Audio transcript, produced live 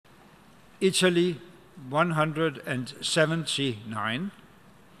Italy 179,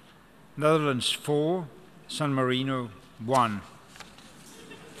 Netherlands 4, San Marino 1.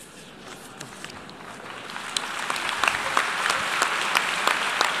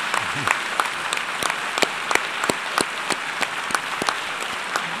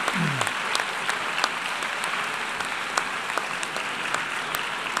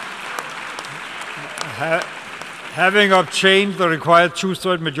 Having obtained the required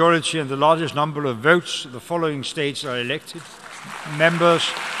two-thirds majority and the largest number of votes, the following states are elected members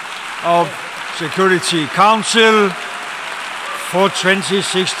of Security Council for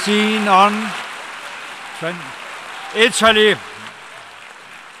 2016 on Italy.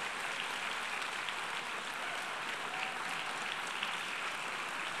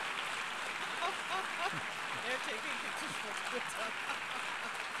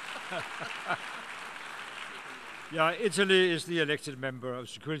 Yeah, Italy is the elected member of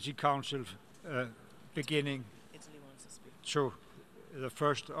Security Council beginning to the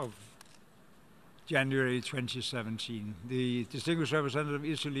 1st of January 2017. The distinguished representative of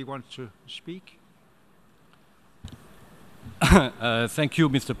Italy wants to speak. Thank you,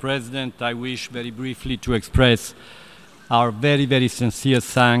 Mr. President. I wish very briefly to express our very, very sincere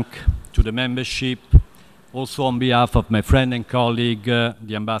thanks to the membership, also on behalf of my friend and colleague, the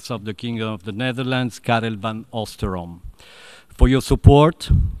Ambassador of the Kingdom of the Netherlands, Karel van Oosterom, for your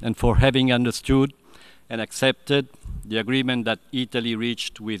support and for having understood and accepted the agreement that Italy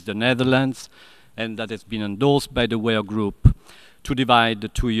reached with the Netherlands and that has been endorsed by the WEO Group to divide the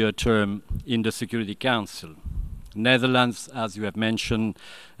two-year term in the Security Council. Netherlands, as you have mentioned,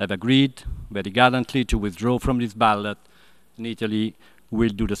 have agreed very gallantly to withdraw from this ballot, and Italy will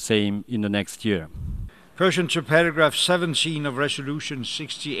do the same in the next year. Pursuant to paragraph 17 of Resolution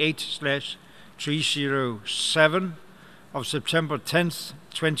 68/307 of September 10th,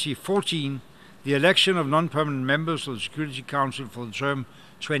 2014, the election of non-permanent members of the Security Council for the term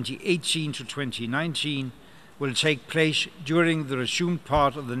 2018 to 2019 will take place during the resumed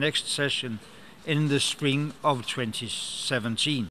part of the next session in the spring of 2017.